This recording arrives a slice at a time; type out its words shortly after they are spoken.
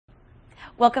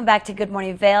Welcome back to Good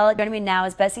Morning Vail. Joining me now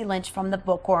is Besse Lynch from the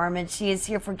Bookworm, and she is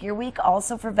here for Gear Week,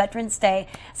 also for Veterans Day,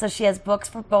 so she has books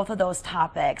for both of those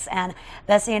topics. And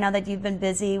Besse, I know that you've been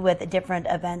busy with different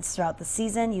events throughout the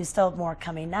season. You still have more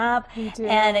coming up. We do.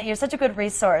 And you're such a good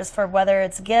resource for whether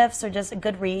it's gifts or just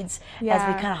good reads as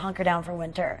we kind of hunker down for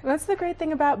winter. That's the great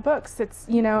thing about books. It's,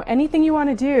 you know, anything you want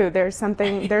to do, there's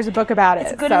a book about it.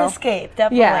 It's a good escape,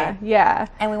 definitely. Yeah.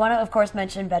 And we want to, of course,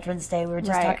 mention Veterans Day. We were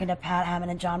just talking to Pat Hammond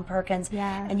and John Perkins.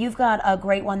 Yeah. And you've got a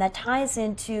great one that ties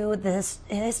into the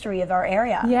history of our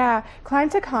area. Yeah, Climb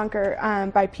to Conquer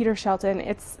by Peter Shelton.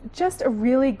 It's just a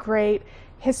really great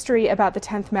history about the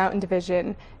 10th Mountain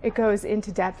Division. It goes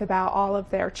into depth about all of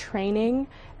their training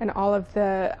and all of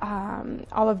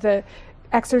the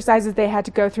exercises they had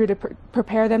to go through to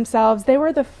prepare themselves. They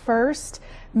were the first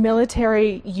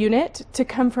military unit to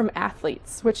come from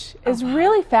athletes, which is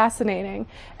really fascinating,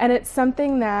 and it's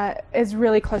something that is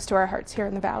really close to our hearts here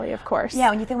in the Valley, of course. Yeah,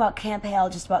 when you think about Camp Hale,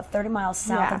 just about 30 miles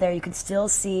south of there, you can still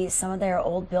see some of their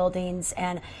old buildings,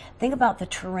 and think about the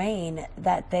terrain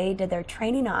that they did their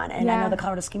training on. And I know the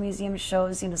Colorado Ski Museum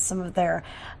shows, you know, some of the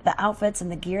outfits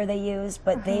and the gear they used,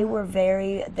 but they were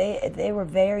very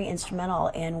instrumental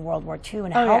in World War II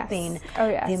and helping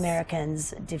the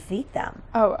Americans defeat them.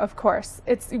 Oh, of course.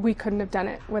 We couldn't have done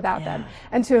it without them.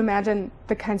 And to imagine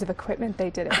the kinds of equipment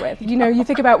they did it with. You know, you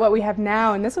think about what we have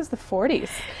now, and this was the 40s.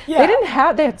 They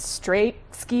had straight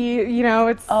ski, you know,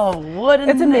 it's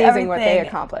amazing what they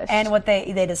accomplished. And what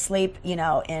they did sleep, you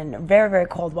know, in very, very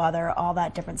cold weather, all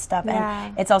that different stuff.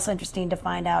 And it's also interesting to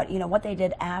find out, you know, what they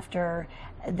did after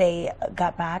they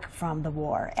got back from the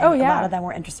war. And a lot of them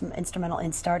were instrumental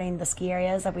in starting the ski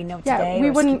areas that we know today.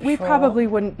 We probably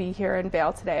wouldn't be here in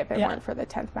Vail today if it weren't for the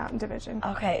 10th Mountain Division.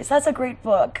 Okay, so that's a great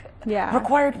book. Yeah.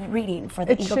 Required reading for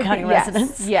the Eagle County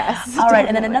residents. Yes. All right,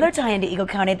 and then another tie into Eagle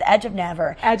County, The Edge of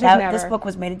Never. This book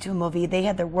was made into a movie. They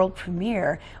had their world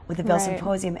premiere with the Vail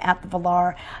Symposium at the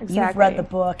Villar. You've read the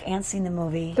book and seen the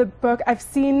movie. The book, I've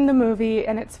seen the movie,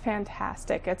 and it's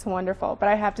fantastic. It's wonderful. But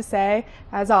I have to say,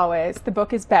 as always, the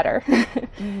book is better.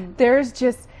 There's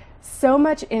just so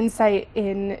much insight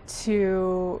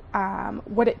into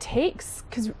what it takes,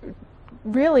 because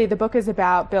really the book is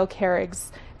about Bill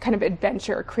Carrick's kind of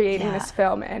adventure creating this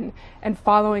film and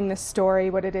following this story.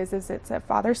 What it is it's a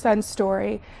father-son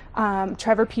story.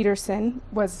 Trevor Peterson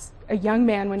was a young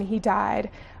man when he died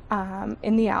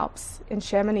in the Alps in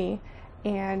Chamonix,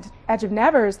 and Edge of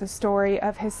Never is the story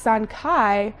of his son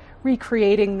Kai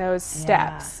recreating those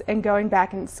steps and going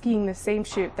back and skiing the same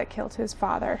chute that killed his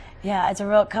father. Yeah, it's a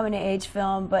real coming-of-age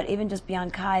film, but even just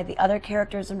beyond Kai, the other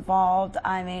characters involved,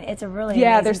 I mean, it's a really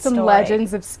amazing there's some story.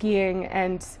 Legends of skiing,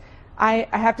 and I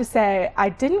have to say, I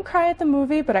didn't cry at the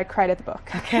movie, but I cried at the book.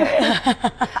 Okay.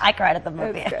 I cried at the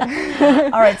movie.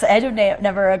 All right, so Edge of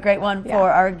Never, a great one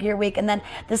for our Gear Week. And then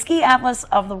the Ski Atlas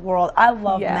of the World. I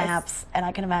love maps, and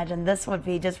I can imagine this would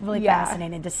be just really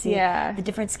fascinating to see the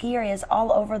different ski areas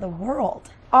all over the world.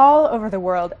 All over the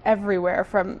world, everywhere,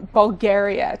 from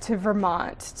Bulgaria to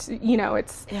Vermont, to, you know,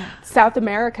 it's South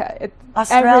America.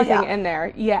 Australia. Everything in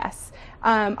there, yes.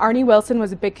 Arnie Wilson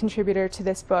was a big contributor to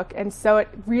this book, and so it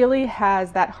really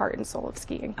has that heart and soul of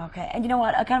skiing. Okay, and you know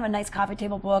what? Kind of a nice coffee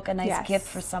table book, a nice gift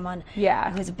for someone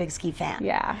who's a big ski fan.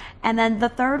 Yeah. And then the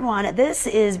third one, this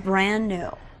is brand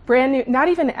new. Brand new, not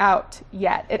even out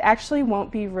yet. It actually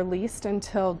won't be released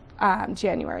until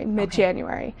January,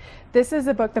 mid-January. This is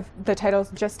a book, the title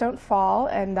is Just Don't Fall,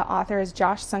 and the author is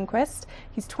Josh Sundquist.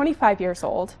 He's 25 years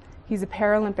old. He's a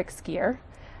Paralympic skier.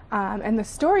 And the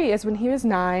story is when he was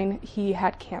 9, he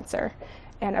had cancer,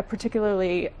 and a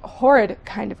particularly horrid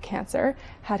kind of cancer,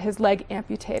 had his leg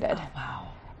amputated. Oh, wow.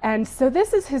 And so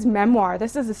this is his memoir.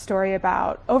 This is a story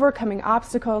about overcoming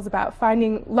obstacles, about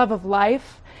finding love of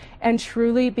life, and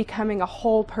truly becoming a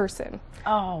whole person.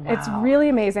 Oh, wow. It's really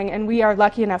amazing, and we are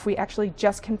lucky enough, we actually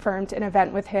just confirmed an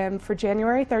event with him for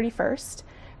January 31st.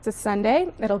 It's a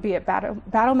Sunday. It'll be at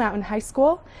Battle Mountain High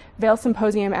School. Vail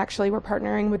Symposium, actually, we're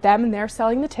partnering with them, and they're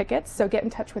selling the tickets, so get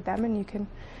in touch with them, and you can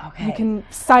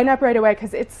sign up right away,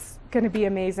 because it's going to be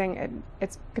amazing, and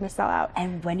it's going to sell out.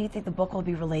 And when do you think the book will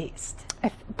be released?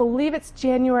 I believe it's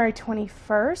January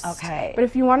 21st. Okay. But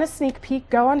if you want a sneak peek,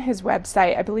 go on his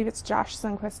website. I believe it's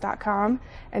joshsundquist.com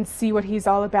and see what he's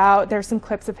all about. There's some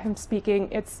clips of him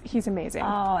speaking. He's amazing.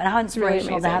 Oh, and how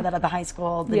inspirational to have that at the high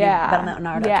school, the Battle Mountain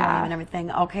Art Auditorium and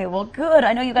everything. Okay, well, good.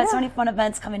 I know you've got so many fun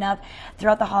events coming up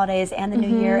throughout the holidays and the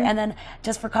new year. And then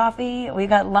just for coffee, we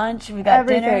got lunch, we got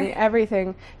dinner.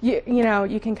 Everything. You know,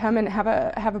 you can come and have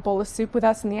a bowl of soup with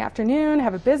us in the afternoon,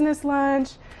 have a business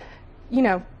lunch. You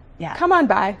know, Yeah. Come on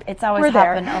by. It's always We're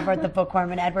hopping there. over at the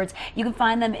Bookworm in Edwards. You can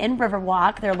find them in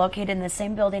Riverwalk. They're located in the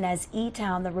same building as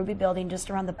E-Town, the Ruby building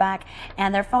just around the back.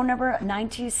 And their phone number,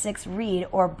 926-READ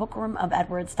or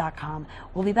bookwormofedwards.com.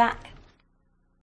 We'll be back.